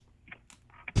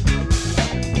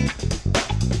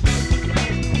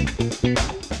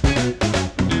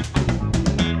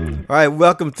All right,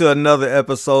 welcome to another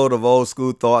episode of Old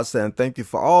School Thoughts, and thank you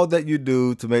for all that you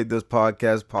do to make this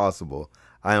podcast possible.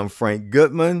 I am Frank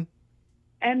Goodman.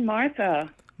 And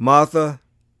Martha. Martha,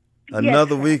 Yes,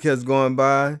 another Frank. week has gone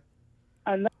by.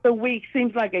 Another week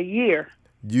seems like a year.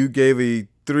 You gave a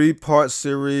three-part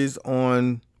series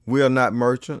on We Are Not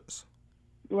Merchants.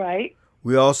 Right?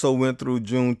 We also went through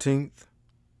Juneteenth,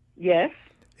 Yes.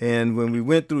 and when we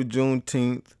went through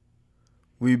Juneteenth,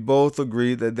 we both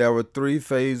agreed that there were three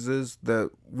phases that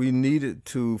we needed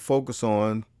to focus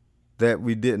on that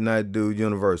we did not do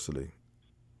universally.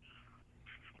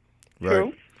 Right.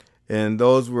 True. And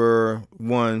those were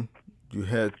one,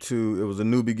 it was a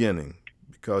new beginning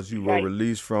because you were Right.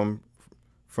 released from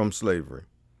slavery.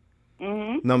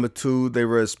 Mhm. Number two, they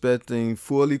were expecting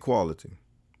full equality.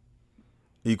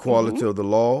 Equality Mhm. of the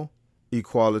law,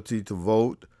 equality to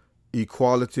vote,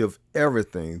 equality of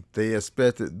everything. They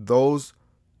expected those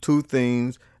two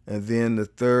things, and then the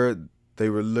third,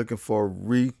 they were looking for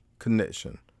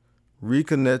reconnection.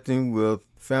 Reconnecting with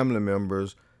family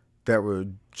members that were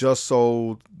just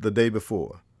sold the day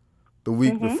before, the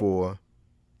week Mhm. before,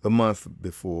 the month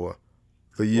before,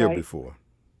 the year Right. before.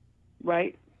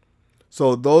 Right.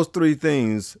 So those three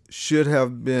things should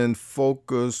have been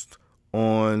focused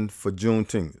on for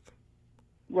Juneteenth.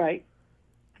 Right.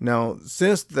 Now,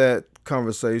 since that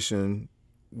conversation,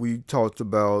 we talked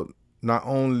about not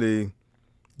only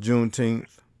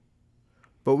Juneteenth,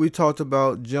 but we talked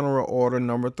about General Order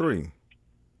number 3.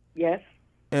 Yes.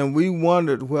 And we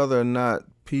wondered whether or not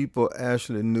people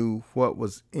actually knew what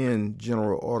was in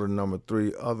General Order number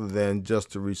 3 other than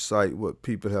just to recite what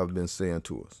people have been saying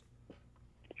to us.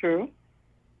 True.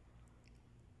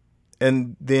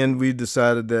 And then we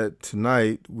decided that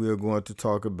tonight we are going to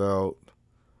talk about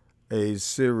a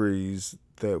series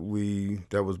that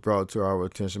was brought to our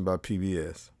attention by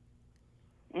PBS,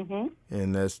 Mhm.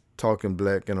 and that's Talking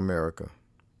Black in America.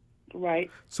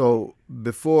 Right. So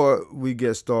before we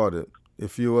get started,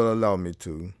 if you will allow me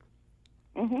to,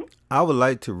 Mhm. I would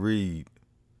like to read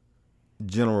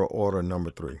General Order number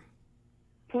 3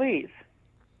 Please.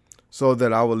 so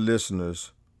that our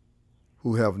listeners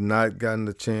who have not gotten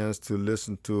the chance to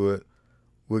listen to it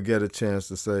will get a chance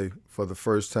to say, for the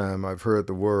first time, I've heard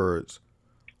the words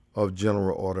of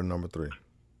General Order number 3.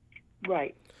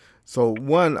 Right. So,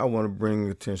 one, I want to bring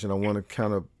attention, I want to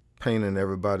kind of paint in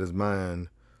everybody's mind.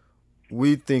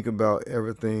 We think about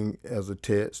everything as a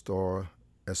text or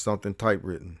as something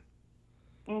typewritten.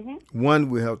 Mhm. One,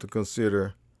 we have to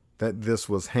consider that this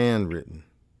was handwritten.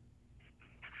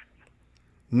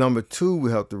 Number two,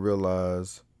 we have to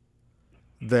realize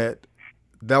that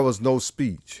there was no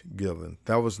speech given.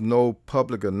 There was no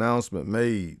public announcement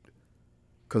made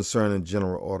concerning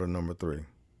General Order number 3.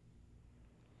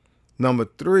 Number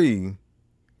three,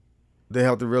 they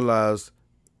have to realize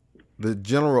the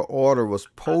General Order was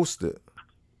posted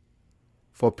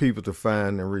for people to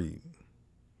find and read.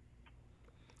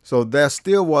 So there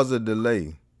still was a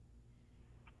delay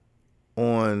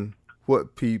on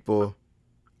what people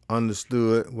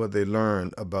understood, what they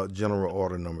learned about General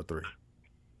Order number 3.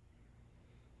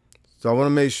 So I want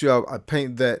to make sure I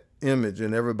paint that image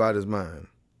in everybody's mind.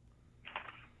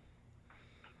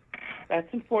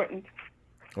 That's important.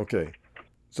 Okay,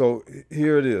 so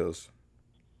here it is.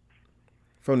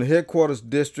 From the headquarters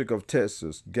district of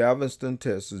Texas, Galveston,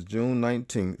 Texas, June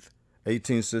 19th,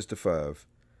 1865.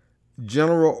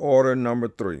 General Order number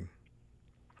 3.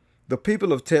 The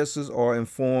people of Texas are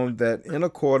informed that in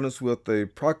accordance with a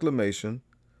proclamation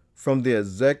from the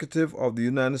Executive of the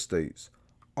United States,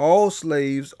 all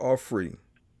slaves are free.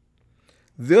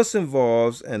 This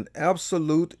involves an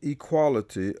absolute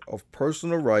equality of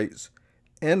personal rights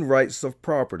and rights of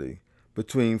property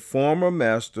between former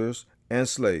masters and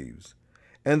slaves,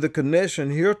 and the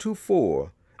connection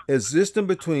heretofore existing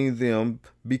between them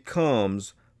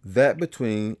becomes that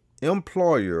between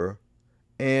employer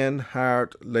and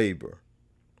hired labor.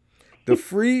 The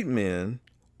freedmen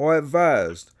are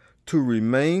advised to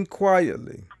remain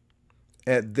quietly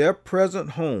at their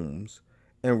present homes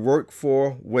and work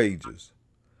for wages.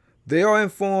 They are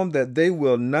informed that they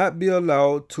will not be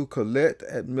allowed to collect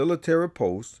at military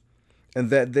posts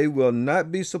and that they will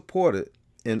not be supported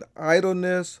in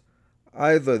idleness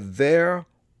either there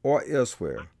or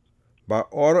elsewhere. By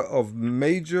order of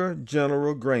Major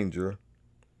General Granger,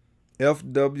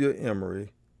 F.W.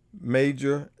 Emory,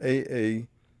 Major A.A.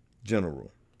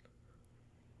 General.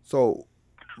 So,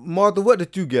 Martha, what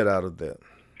did you get out of that?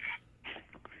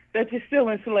 That you're still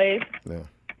enslaved. Yeah.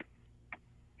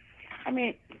 I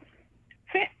mean,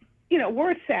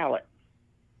 word salad.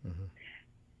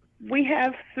 We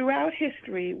have throughout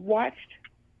history watched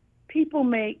people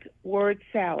make word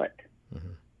salad.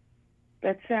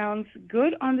 that sounds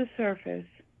good on the surface,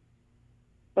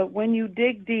 but when you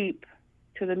dig deep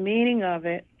to the meaning of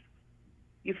it,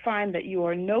 you find that you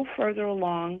are no further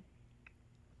along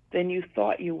than you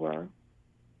thought you were,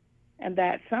 and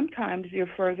that sometimes you're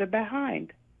further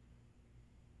behind.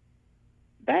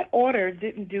 That order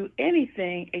didn't do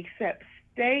anything except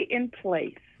stay in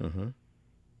place, Mm-hmm.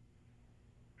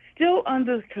 still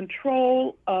under the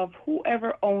control of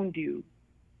whoever owned you.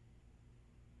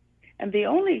 And the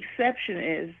only exception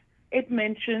is it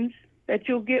mentions that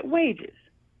you'll get wages.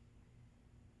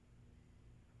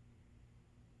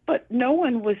 But no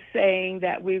one was saying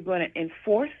that we're going to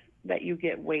enforce that you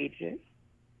get wages.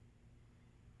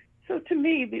 So to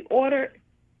me, the order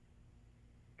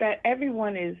that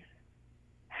everyone is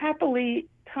happily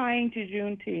tying to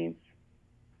Juneteenth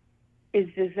is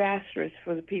disastrous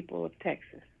for the people of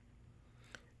Texas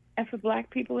and for black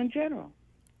people in general.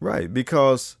 Right,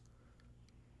 because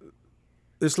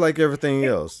it's like everything It,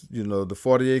 else. You know, the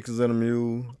 40 acres and a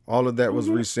mule, all of that was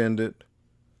mhm, rescinded.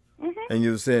 mhm, And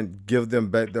you're saying give them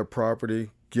back their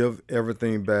property, give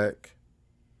everything back.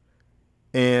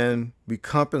 And we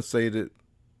compensated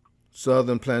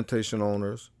southern plantation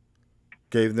owners,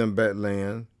 gave them back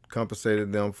land,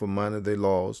 compensated them for money they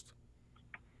lost.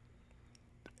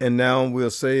 And now we're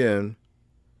saying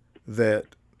that,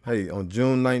 hey, on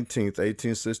June 19th,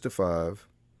 1865,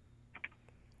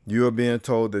 you are being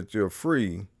told that you're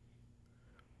free,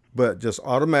 but just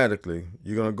automatically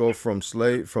you're going to go from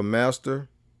master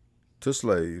to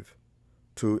slave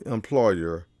to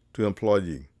employer to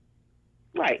employee.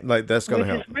 right, Like that's going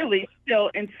to which is happen. really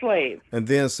still enslaved. And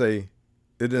then it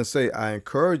didn't say, I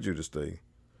encourage you to stay. It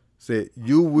said,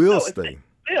 you will No, it's stay.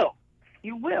 will.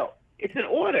 You will. It's an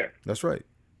order. That's right.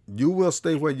 You will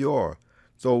stay where you are.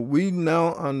 So we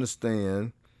now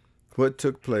understand what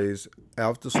took place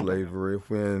after slavery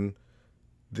when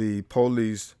the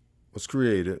police was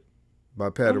created by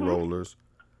patty Mhm, rollers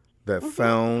that mhm.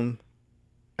 found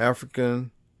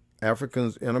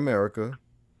Africans in America,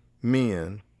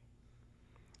 men,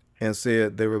 and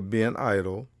said they were being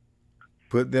idle,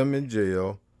 put them in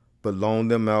jail, but loaned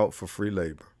them out for free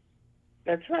labor.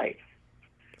 That's right.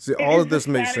 See, It all is of the this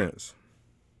makes status. sense.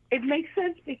 It makes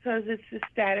sense because it's the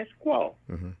status quo.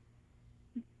 Hmm.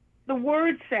 The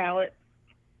word salad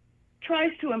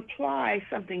tries to imply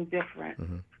something different,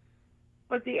 Hmm.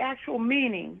 but the actual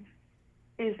meaning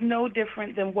is no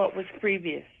different than what was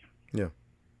previous. Yeah.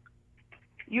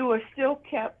 You are still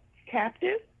kept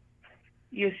captive.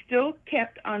 You're still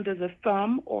kept under the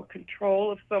thumb or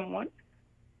control of someone.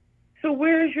 So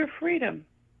where is your freedom?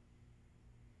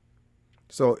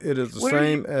 So it is the Where is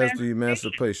same your as the emancipation?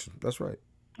 emancipation. That's right.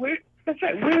 Where? That's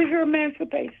right. Where is your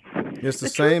emancipation? It's the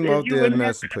The truth same is, of you the were never.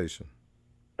 emancipation.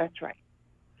 That's right.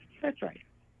 That's right.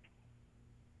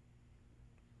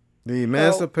 The So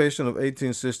emancipation of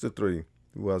 1863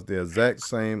 was the exact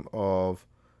same of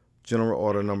General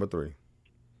Order Number 3.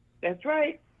 that's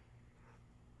right.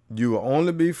 You will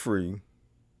only be free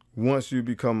once you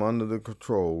become under the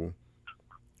control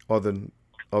of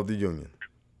the Union.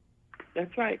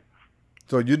 That's right.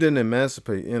 So you didn't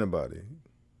emancipate anybody.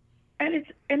 And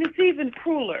it's even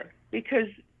crueler because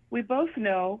we both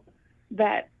know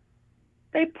that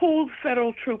they pulled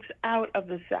federal troops out of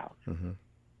the South, Hmm.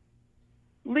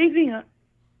 leaving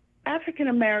African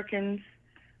Americans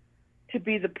to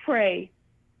be the prey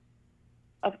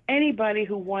of anybody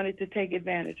who wanted to take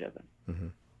advantage of them. Hmm.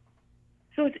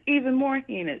 So it's even more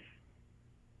heinous.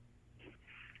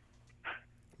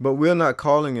 But we're not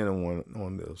calling anyone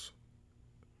on this.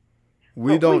 We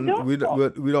But we don't don't we, know.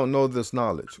 don't- we don't know this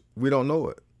knowledge. We don't know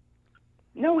it.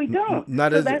 No, we don't.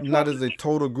 Not So as that's not what as a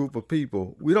total group of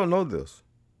people. We don't know this.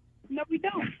 no, we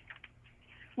don't.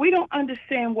 We don't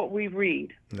understand what we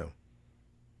read No.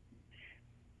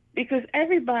 because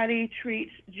everybody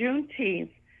treats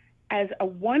Juneteenth as a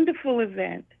wonderful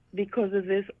event because of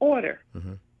this order.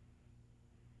 Hmm.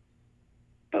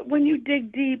 But when you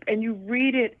dig deep and you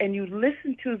read it and you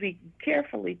listen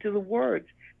carefully to the words,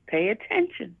 pay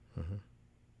attention, Hmm.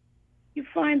 you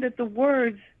find that the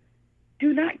words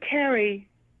do not carry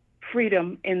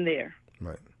freedom in there.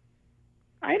 Right.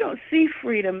 I don't see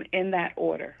freedom in that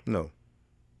order. No.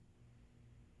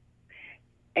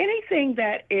 Anything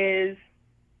that is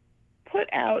put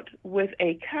out with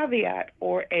a caveat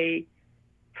or a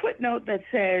footnote that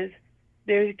says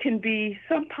there can be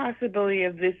some possibility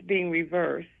of this being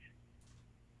reversed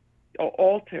or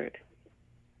altered,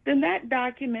 then that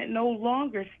document no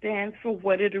longer stands for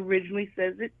what it originally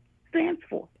says it stands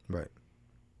for. Right.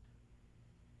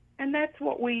 And that's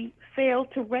what we fail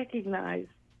to recognize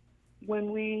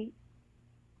when we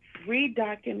read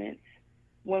documents,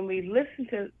 when we listen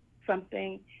to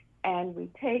something, and we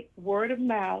take word of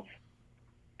mouth,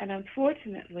 and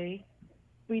unfortunately,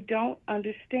 we don't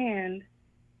understand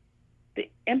the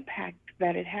impact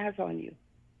that it has on you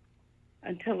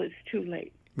until it's too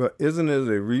late. But isn't it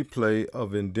a replay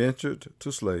of indentured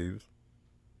to slaves,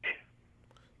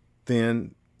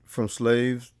 then from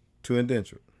slaves to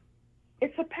indentured?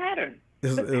 It's a pattern. It The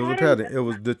was a pattern pattern. It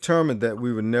was determined that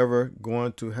we were never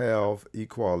going to have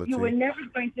equality. you were never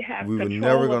going to have We were control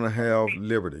never of. going to have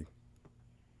liberty.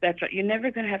 That's right. You're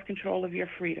never going to have control of your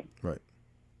freedom. Right.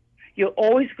 You're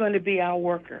always going to be our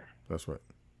worker. That's right.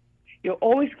 You're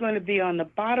always going to be on the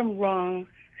bottom rung,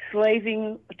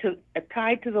 slaving to,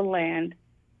 tied to the land,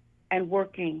 and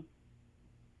working.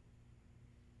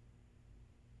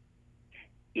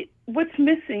 What's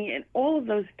missing in all of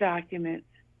those documents,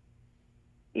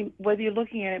 whether you're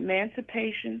looking at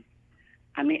emancipation,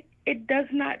 I mean, it does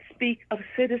not speak of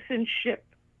citizenship,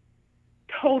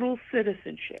 total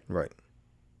citizenship, Right.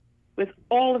 with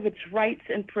all of its rights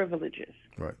and privileges.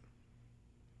 Right.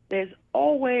 There's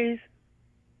always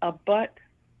a but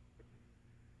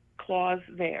clause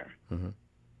there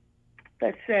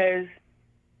that says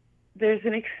there's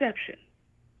an exception.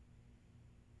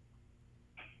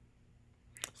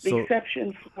 The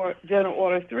exception for General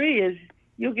Order 3 is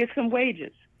you'll get some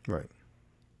wages. Right.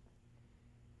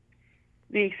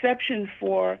 The exception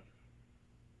for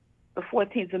the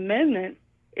 14th Amendment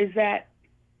is that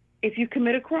if you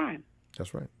commit a crime.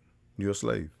 That's right. You're a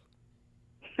slave.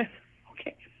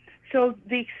 Okay. So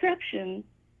the exception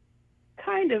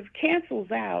kind of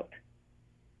cancels out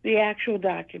the actual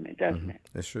document, doesn't it?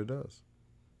 It sure does.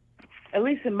 At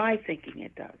least in my thinking,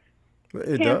 it does.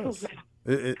 It does.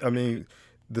 I mean,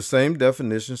 the same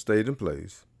definition stayed in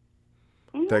place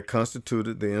that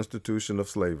constituted the institution of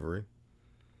slavery.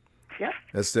 Yep.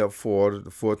 Except for the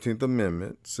 14th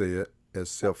Amendment said,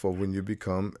 except for when you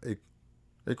become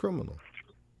a criminal.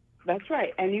 That's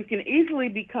right. And you can easily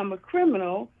become a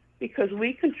criminal because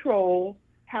we control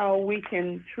how we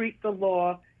can treat the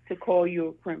law to call you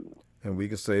a criminal. And we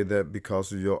can say that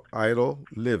because of your idle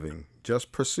living,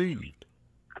 just perceived.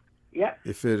 Yep.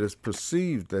 If it is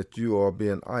perceived that you are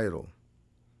being idle,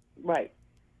 right,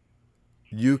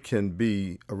 you can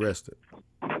be arrested.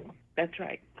 That's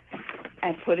right.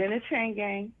 And put in a chain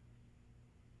gang.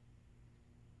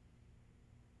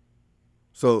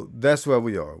 So that's where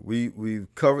we are. We've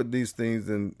covered these things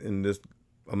in this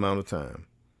amount of time.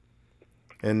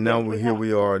 And now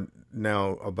we are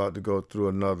now about to go through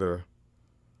another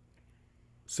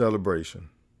celebration.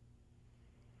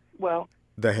 Well,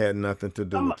 that had nothing to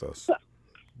do with us.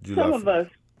 Some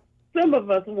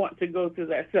of us want to go through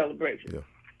that celebration. Yeah.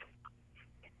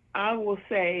 I will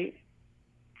say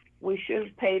we should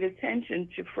have paid attention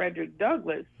to Frederick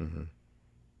Douglass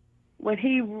when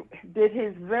he did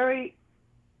his very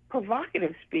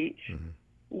provocative speech,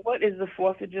 What is the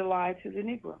 4th of July to the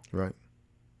Negro? Right.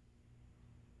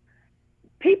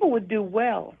 People would do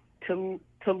well to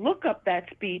look up that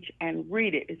speech and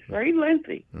read it. It's very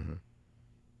lengthy.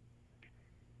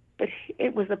 But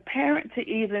it was apparent to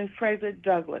even Frederick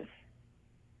Douglass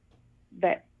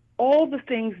that all the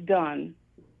things done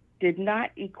did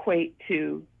not equate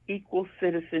to equal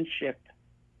citizenship,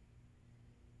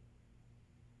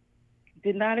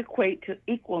 did not equate to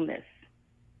equalness.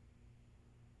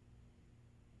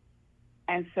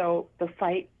 And so the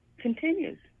fight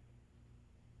continues.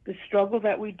 The struggle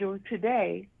that we do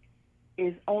today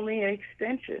is only an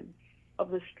extension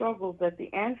of the struggle that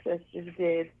the ancestors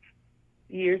did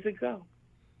years ago.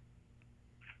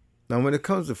 Now, when it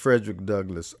comes to Frederick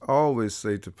Douglass, I always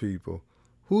say to people,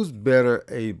 who's better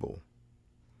able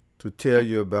to tell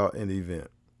you about an event?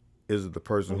 Is it the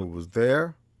person who was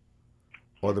there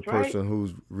or the person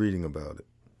who's reading about it?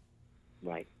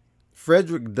 Right.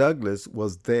 Frederick Douglass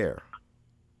was there.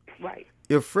 Right.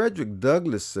 If Frederick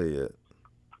Douglass said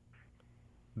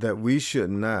that we should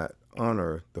not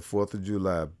honor the 4th of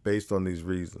July based on these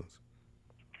reasons,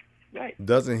 right,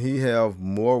 doesn't he have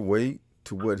more weight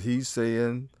to what he's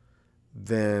saying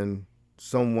than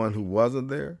someone who wasn't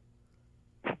there?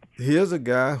 Here's a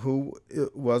guy who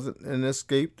wasn't an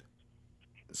escaped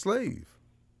slave.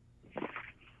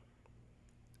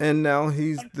 And now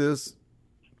he's this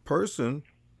person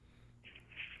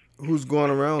who's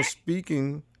going around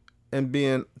speaking and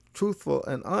being truthful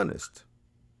and honest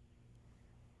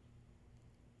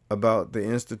about the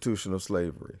institution of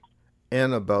slavery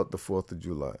and about the 4th of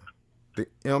July, the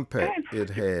impact it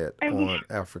had on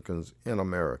Africans in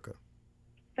America.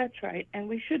 That's right. And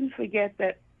we shouldn't forget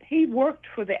that he worked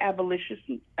for the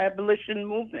abolition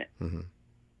movement.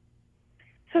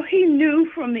 So he knew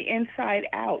from the inside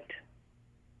out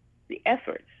the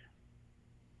efforts.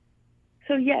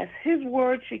 So, yes, his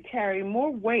word should carry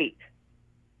more weight,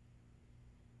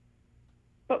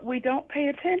 but we don't pay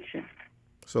attention.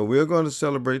 So we're going to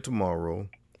celebrate tomorrow,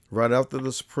 right after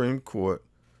the Supreme Court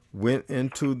went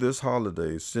into this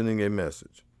holiday sending a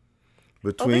message.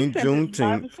 Oh, they Between sent it by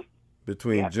Juneteenth,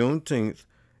 between yep. Juneteenth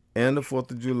and the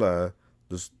 4th of July,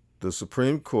 the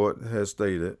Supreme Court has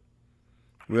stated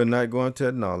we're not going to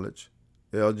acknowledge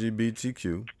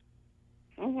LGBTQ.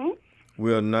 Mm-hmm.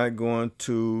 We are not going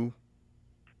to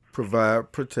provide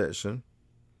protection.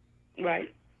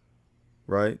 Right.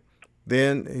 Right.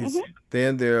 Then Mm-hmm.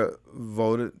 then they're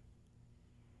voted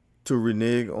to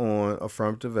renege on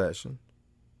affirmative action.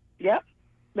 Yep.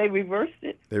 They reversed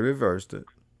it. They reversed it.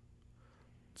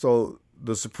 So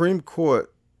the Supreme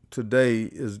Court today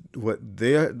is what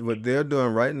they're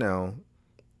doing right now.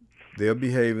 They're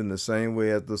behaving the same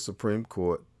way as the Supreme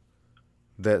Court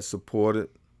that supported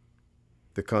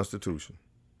the Constitution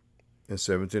in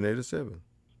 1787.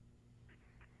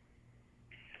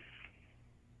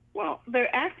 Well,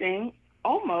 they're acting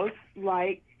almost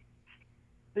like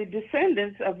the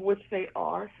descendants of which they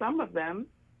are, some of them,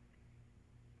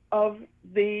 of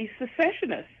the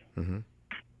secessionists. Mm-hmm.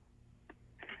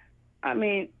 I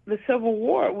mean, the Civil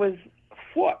War was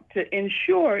fought to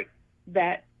ensure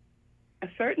that a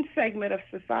certain segment of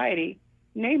society,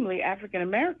 namely African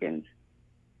Americans,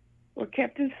 were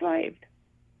kept enslaved.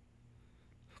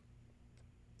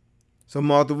 So,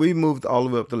 Martha, we moved all the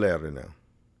way up the ladder now.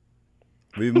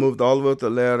 We've moved all the way up the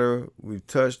ladder. We've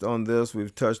touched on this.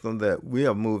 We've touched on that. We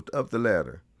have moved up the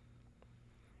ladder.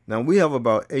 Now, we have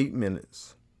about 8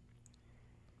 minutes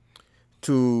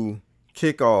to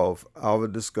kick off our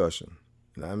discussion.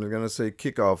 And I'm going to say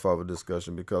kick off our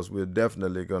discussion because we're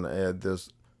definitely going to add this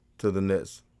to the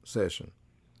next session.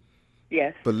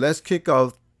 Yes. But let's kick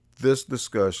off this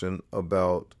discussion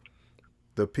about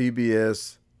the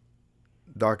PBS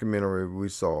documentary we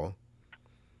saw,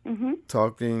 Mm-hmm.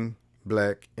 Talking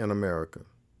Black in America.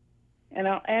 And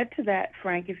I'll add to that,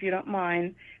 Frank, if you don't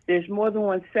mind, there's more than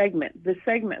one segment. The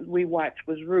segment we watched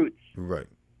was Roots. Right.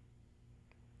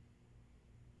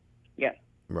 Yeah.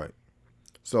 Right.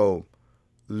 So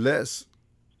let's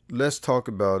talk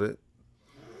about it.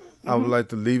 Mm-hmm. I would like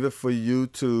to leave it for you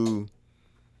to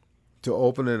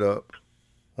open it up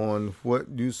on what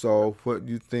you saw, what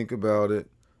you think about it,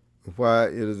 why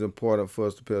it is important for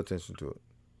us to pay attention to it.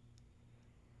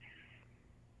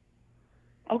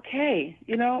 Okay.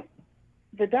 You know,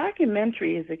 the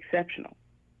documentary is exceptional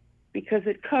because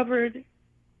it covered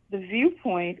the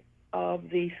viewpoint of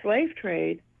the slave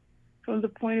trade from the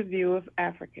point of view of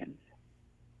Africans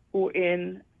who were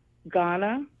in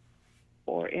Ghana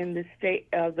or in the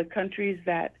the countries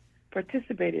that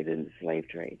participated in the slave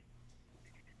trade.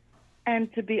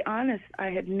 And to be honest,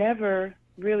 I had never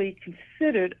really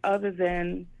considered other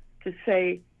than to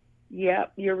say,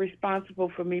 yep, you're responsible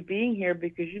for me being here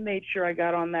because you made sure I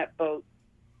got on that boat.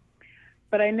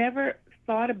 But I never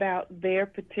thought about their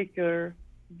particular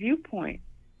viewpoint.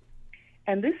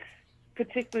 And this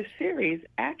particular series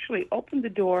actually opened the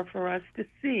door for us to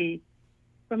see,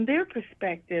 from their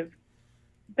perspective,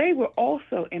 they were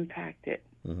also impacted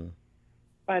mm-hmm.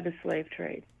 by the slave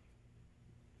trade.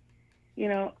 You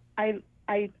know, I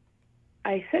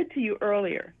said to you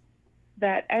earlier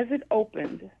that as it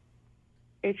opened,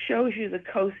 it shows you the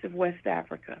coast of West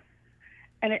Africa.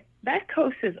 And that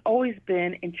coast has always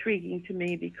been intriguing to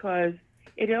me because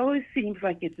it always seems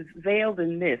like it's veiled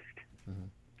in mist mm-hmm.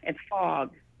 and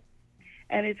fog.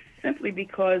 And it's simply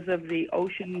because of the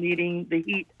ocean meeting the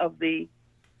heat of the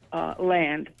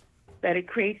land that it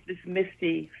creates this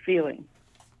misty feeling.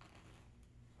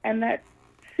 And that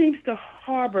seems to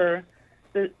harbor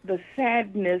the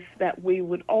sadness that we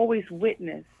would always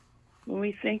witness when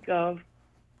we think of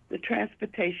the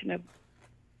transportation of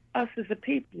us as a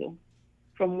people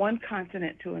from one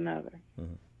continent to another.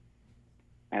 Mm-hmm.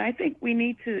 And I think we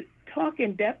need to talk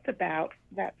in depth about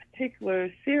that particular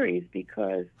series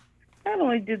because not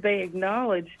only did they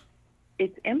acknowledge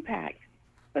its impact,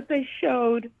 but they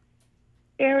showed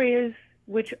areas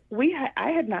which I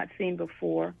had not seen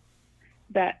before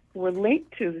that were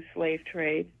linked to the slave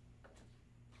trade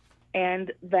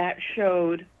and that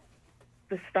showed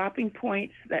the stopping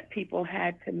points that people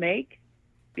had to make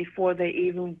before they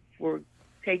even were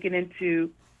taken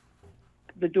into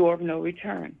the door of no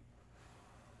return.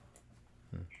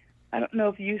 I don't know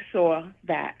if you saw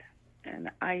that, and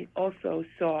I also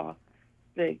saw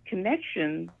the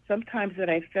connection sometimes that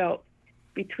I felt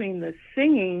between the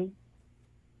singing,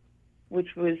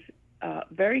 which was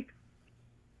very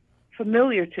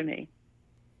familiar to me,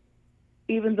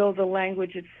 even though the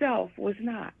language itself was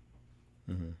not.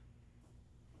 Mm-hmm.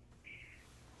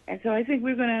 And so I think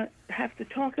we're going to have to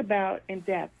talk about in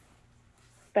depth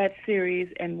that series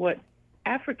and what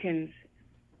Africans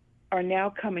are now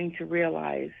coming to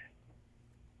realize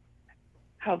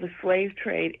how the slave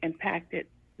trade impacted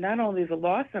not only the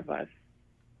loss of us,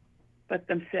 but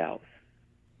themselves.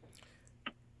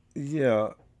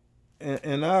 Yeah,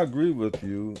 and I agree with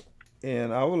you.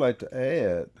 And I would like to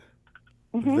add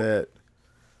Mhm. that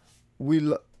we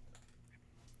lo-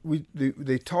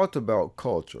 they talked about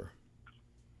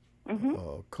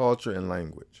Mhm. culture and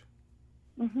language,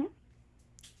 Mhm.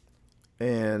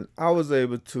 and I was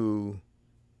able to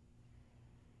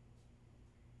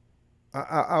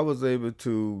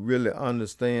really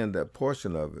understand that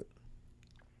portion of it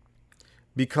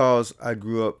because I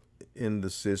grew up in the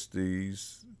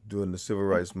 '60s during the civil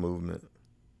rights movement,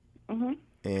 Mhm.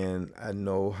 and I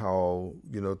know how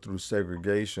through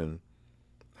segregation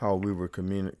how we were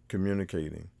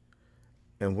communicating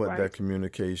and what Right. that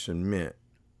communication meant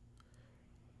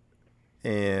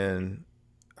and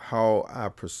how I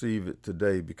perceive it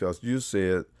today because you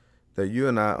said that you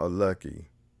and I are lucky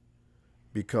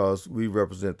because we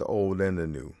represent the old and the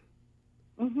new.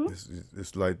 Mhm.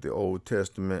 It's like the Old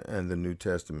Testament and the New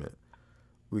Testament.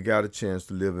 We got a chance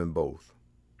to live in both.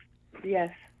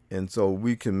 Yes. And so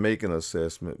we can make an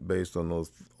assessment based on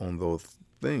those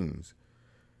things.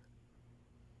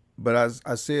 But as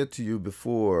I said to you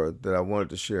before that I wanted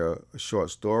to share a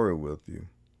short story with you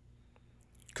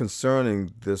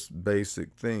concerning this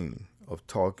basic thing of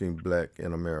talking black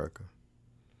in America.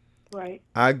 Right.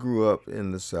 I grew up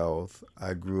in the South.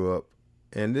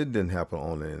 And it didn't happen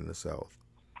only in the South,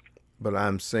 but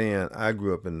I'm saying I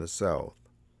grew up in the South,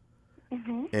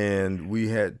 Mhm. and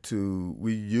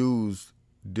we used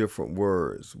different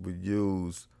words. We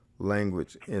used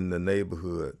language in the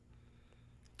neighborhood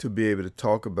to be able to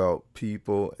talk about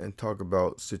people and talk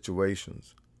about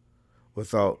situations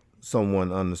without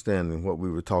someone understanding what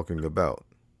we were talking about.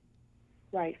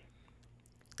 Right.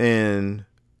 And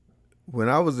when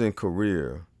I was in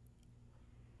Korea,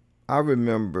 I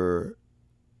remember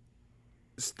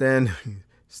standing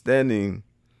standing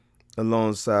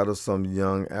alongside of some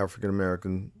young African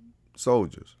American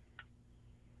soldiers.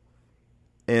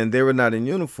 And they were not in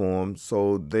uniform,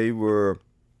 so they were,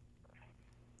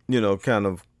 kind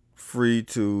of free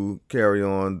to carry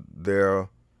on their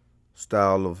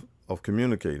style of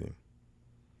communicating.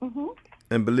 Mhm.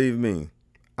 And believe me,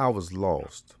 I was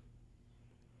lost.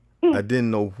 I Mm.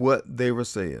 didn't know what they were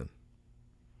saying.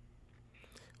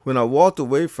 When I walked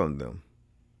away from them,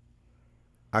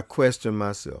 I questioned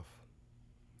myself.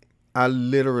 I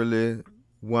literally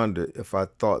wondered if I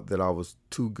thought that I was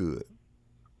too good.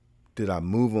 Did I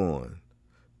move on?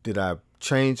 Did I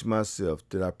change myself?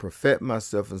 Did I perfect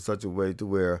myself in such a way to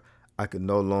where I could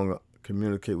no longer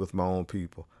communicate with my own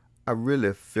people? I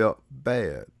really felt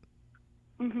bad,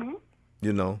 Mhm.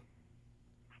 you know?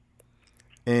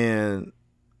 And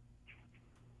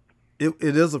it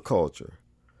is a culture.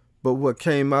 But what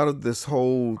came out of this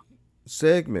whole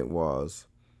segment was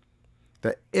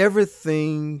that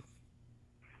everything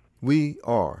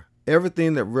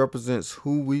that represents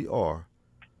who we are,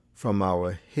 from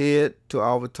our head to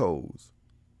our toes,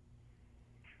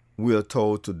 we are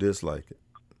told to dislike it.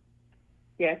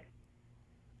 Yes.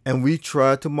 And we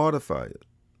try to modify it.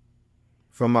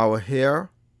 From our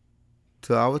hair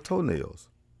to our toenails,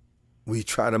 we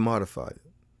try to modify it.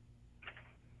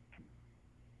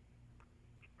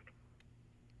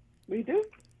 We do.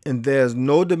 And there's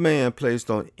no demand placed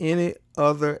on any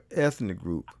other ethnic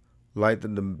group like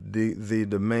the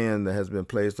demand that has been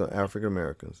placed on African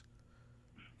Americans.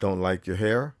 Don't like your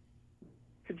hair?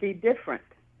 To be different.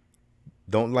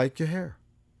 Don't like your hair.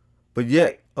 But yet,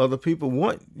 Right. other people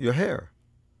want your hair.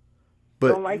 But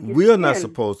Don't like your we are not skin.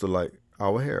 supposed to like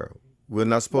our hair. We're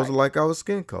not supposed to Right. like our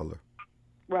skin color.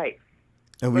 Right.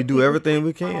 And we But do people everything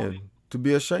we say, can to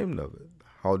be ashamed of it.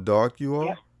 How dark you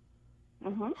yep. are,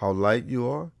 Mhm. how light you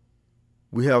are.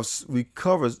 We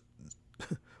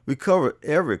cover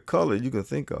every color you can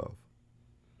think of,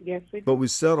 Yes, we but do. we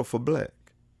settle for black.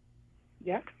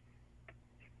 Yep.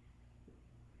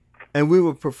 And we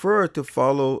would prefer to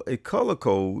follow a color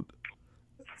code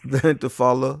than to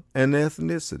follow an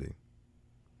ethnicity.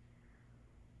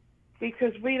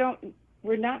 Because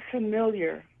we're not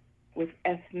familiar with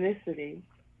ethnicity,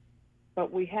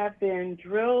 but we have been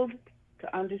drilled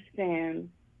to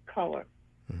understand color.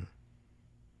 Mm-hmm.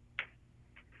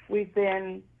 We've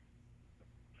been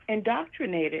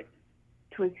indoctrinated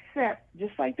to accept,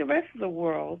 just like the rest of the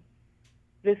world,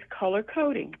 this color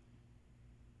coding.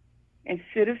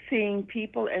 Instead of seeing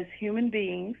people as human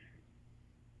beings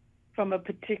from a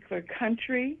particular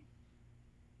country,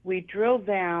 we drill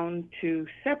down to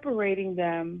separating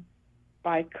them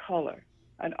by color,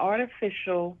 an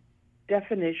artificial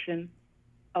definition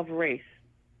of race.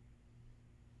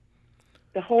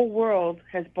 The whole world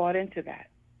has bought into that.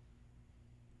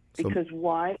 So, Because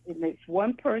why? It makes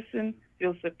one person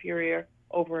feel superior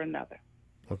over another.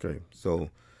 okay. So,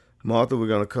 Martha, we're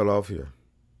going to cut off here.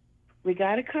 We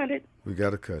got to cut it, We got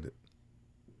to cut it.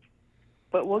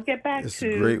 but we'll get back It's to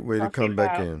a great way to talking come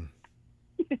back about. in.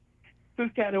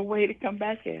 We've got a way to come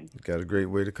back in. Got a great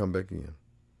way to come back in.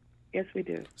 Yes, we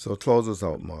do. So, close us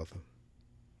out, Martha.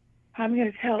 I'm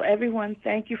going to tell everyone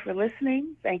thank you for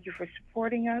listening. Thank you for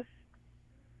supporting us.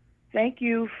 Thank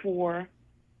you for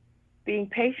being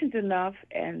patient enough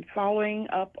and following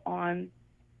up on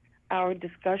our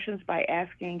discussions by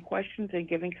asking questions and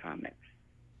giving comments.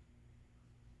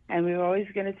 And we're always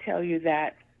going to tell you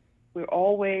that we're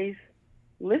always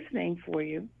listening for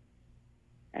you.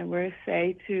 And we're going to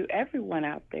say to everyone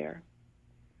out there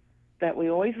that we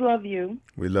always love you.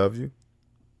 We love you.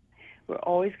 We're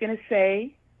always going to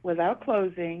say, without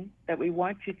closing, that we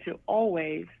want you to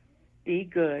always be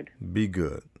good. Be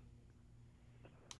good.